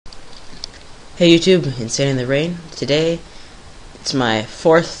Hey YouTube, Insane in the Rain. Today, it's my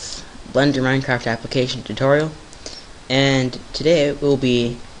fourth Blender Minecraft application tutorial, and today we'll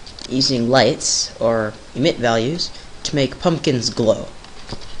be using lights, or emit values, to make pumpkins glow.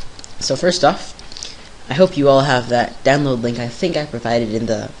 So first off, I hope you all have that download link I think I provided in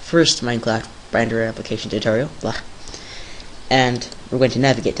the first Minecraft Blender application tutorial. And we're going to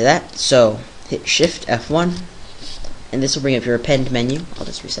navigate to that, so hit Shift F1, and this will bring up your append menu. I'll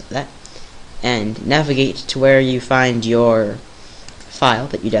just reset that. And navigate to where you find your file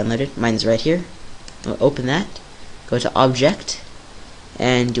that you downloaded. Mine's right here. We'll open that, go to Object,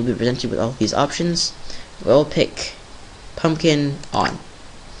 and you'll be presented with all these options. We'll pick Pumpkin On.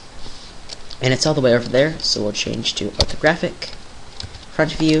 And it's all the way over there, so we'll change to Orthographic,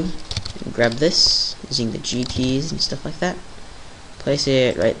 Front View, and grab this using the G keys and stuff like that. Place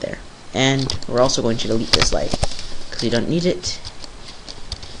it right there. And we're also going to delete this light, because we don't need it.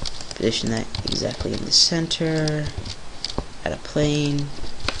 Position that exactly in the center, add a plane,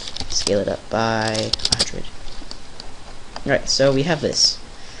 scale it up by 100. Alright, so we have this.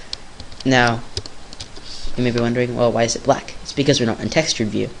 Now, you may be wondering, well, why is it black? It's because we're not in textured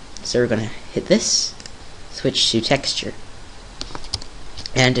view. So we're going to hit this, switch to texture.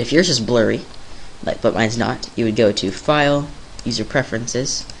 And if yours is blurry, but mine's not, you would go to File, User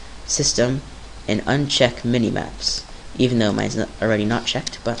Preferences, System, and uncheck Minimaps. Even though mine's already not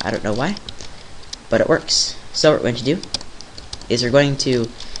checked, but I don't know why. But it works. So what we're going to do is we're going to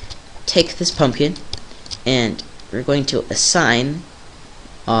take this pumpkin and we're going to assign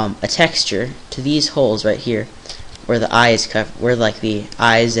a texture to these holes right here, where the eyes where like the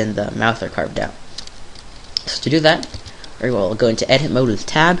eyes and the mouth are carved out. So to do that, we will go into Edit Mode with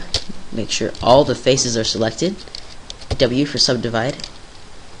Tab, make sure all the faces are selected, W for Subdivide,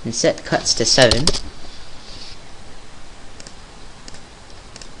 and set cuts to 7.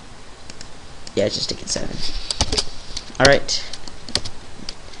 Yeah, just stick it 7. Alright.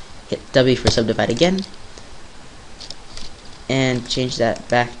 Hit W for Subdivide again. And change that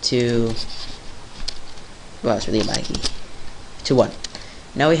back to... well, it's really laggy. To 1.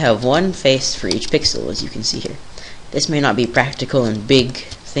 Now we have one face for each pixel, as you can see here. This may not be practical in big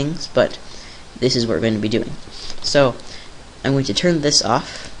things, but this is what we're going to be doing. So, I'm going to turn this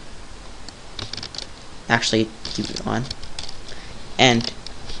off. Actually, keep it on. And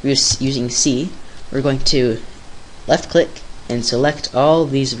using C, we're going to left click and select all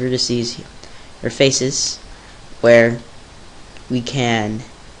these vertices or faces where we can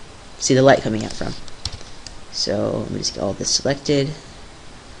see the light coming out from. So let me just get all this selected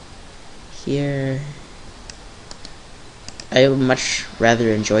here. I would much rather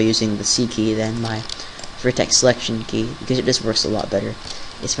enjoy using the C key than my vertex selection key because it just works a lot better.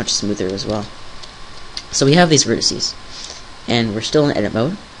 It's much smoother as well. So we have these vertices, and we're still in edit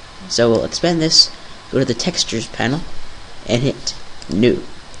mode. So we'll expand this, go to the Textures panel, and hit New.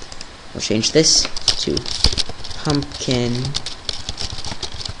 We'll change this to Pumpkin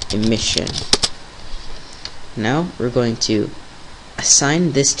Emission. Now we're going to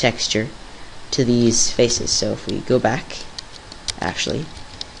assign this texture to these faces. So if we go back, actually,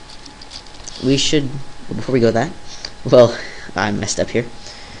 we should, before we go that, well, I messed up here.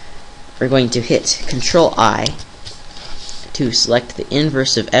 We're going to hit Control I to select the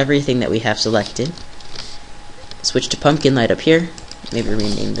inverse of everything that we have selected. Switch to pumpkin light up here. Maybe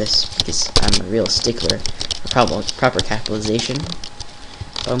rename this because I'm a real stickler for proper capitalization.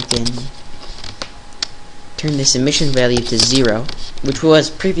 Pumpkin. Turn this emission value to 0, which was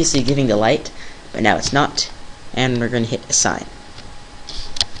previously giving the light, but now it's not. And we're going to hit Assign.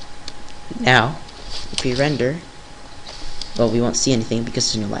 Now, if we render, well, we won't see anything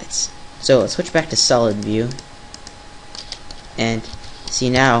because there's no lights. So let's switch back to solid view. And see,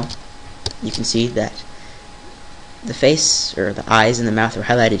 now you can see that the face, or the eyes and the mouth, are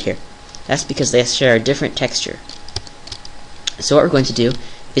highlighted here. That's because they share a different texture. So what we're going to do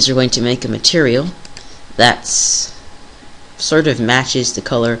is we're going to make a material that's sort of matches the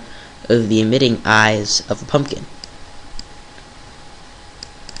color of the emitting eyes of a pumpkin.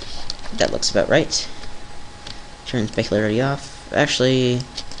 That looks about right. Turn specularity off. Actually,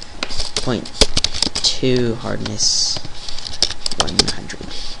 0.2 hardness. 100.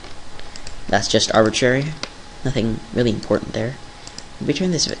 That's just arbitrary. Nothing really important there. Maybe turn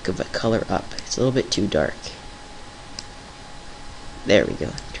this color up. It's a little bit too dark. There we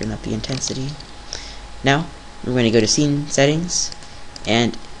go. Turn up the intensity. Now we're going to go to Scene Settings,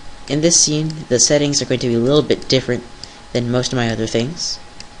 and in this scene the settings are going to be a little bit different than most of my other things.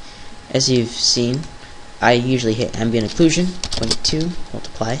 As you've seen, I usually hit Ambient Occlusion 0.2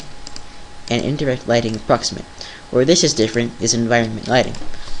 multiply and Indirect Lighting Approximate. Where this is different is Environment Lighting.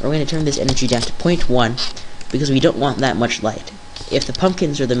 we're going to turn this energy down to 0.1 because we don't want that much light. If the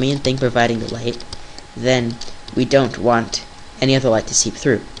pumpkins are the main thing providing the light, then we don't want any other light to seep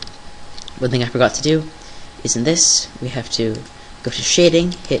through. One thing I forgot to do is in this, we have to go to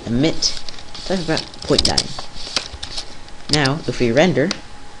shading, hit emit, type about 0.9. Now, if we render,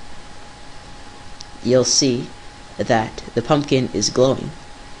 you'll see that the pumpkin is glowing,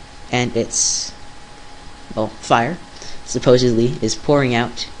 and it's, well, fire supposedly is pouring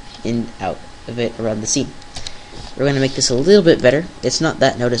out of it around the scene. We're going to make this a little bit better. It's not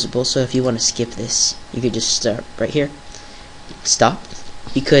that noticeable, so if you want to skip this, you could just start right here. Stop.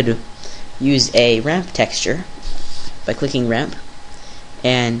 You could use a ramp texture by clicking ramp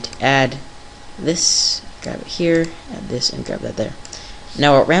and add this, grab it here, add this, and grab that there.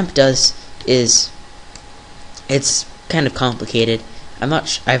 Now what ramp does is, it's kind of complicated.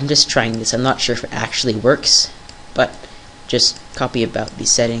 I'm just trying this. I'm not sure if it actually works, but just copy about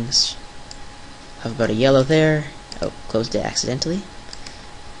these settings. Have about a yellow there. Oh, closed it accidentally.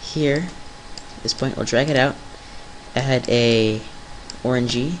 Here, at this point, we'll drag it out. Add a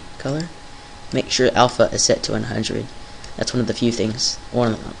orangey color. Make sure alpha is set to 100. That's one of the few things,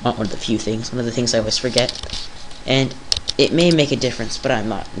 or not one of the few things, one of the things I always forget. And it may make a difference, but I'm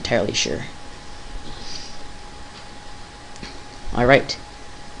not entirely sure. Alright,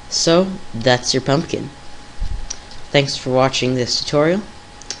 so that's your pumpkin. Thanks for watching this tutorial.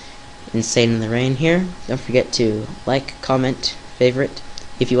 Insane in the Rain here. Don't forget to like, comment, favorite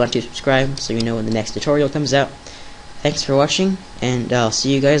if you want to subscribe so you know when the next tutorial comes out. Thanks for watching, and I'll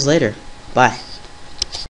see you guys later. Bye.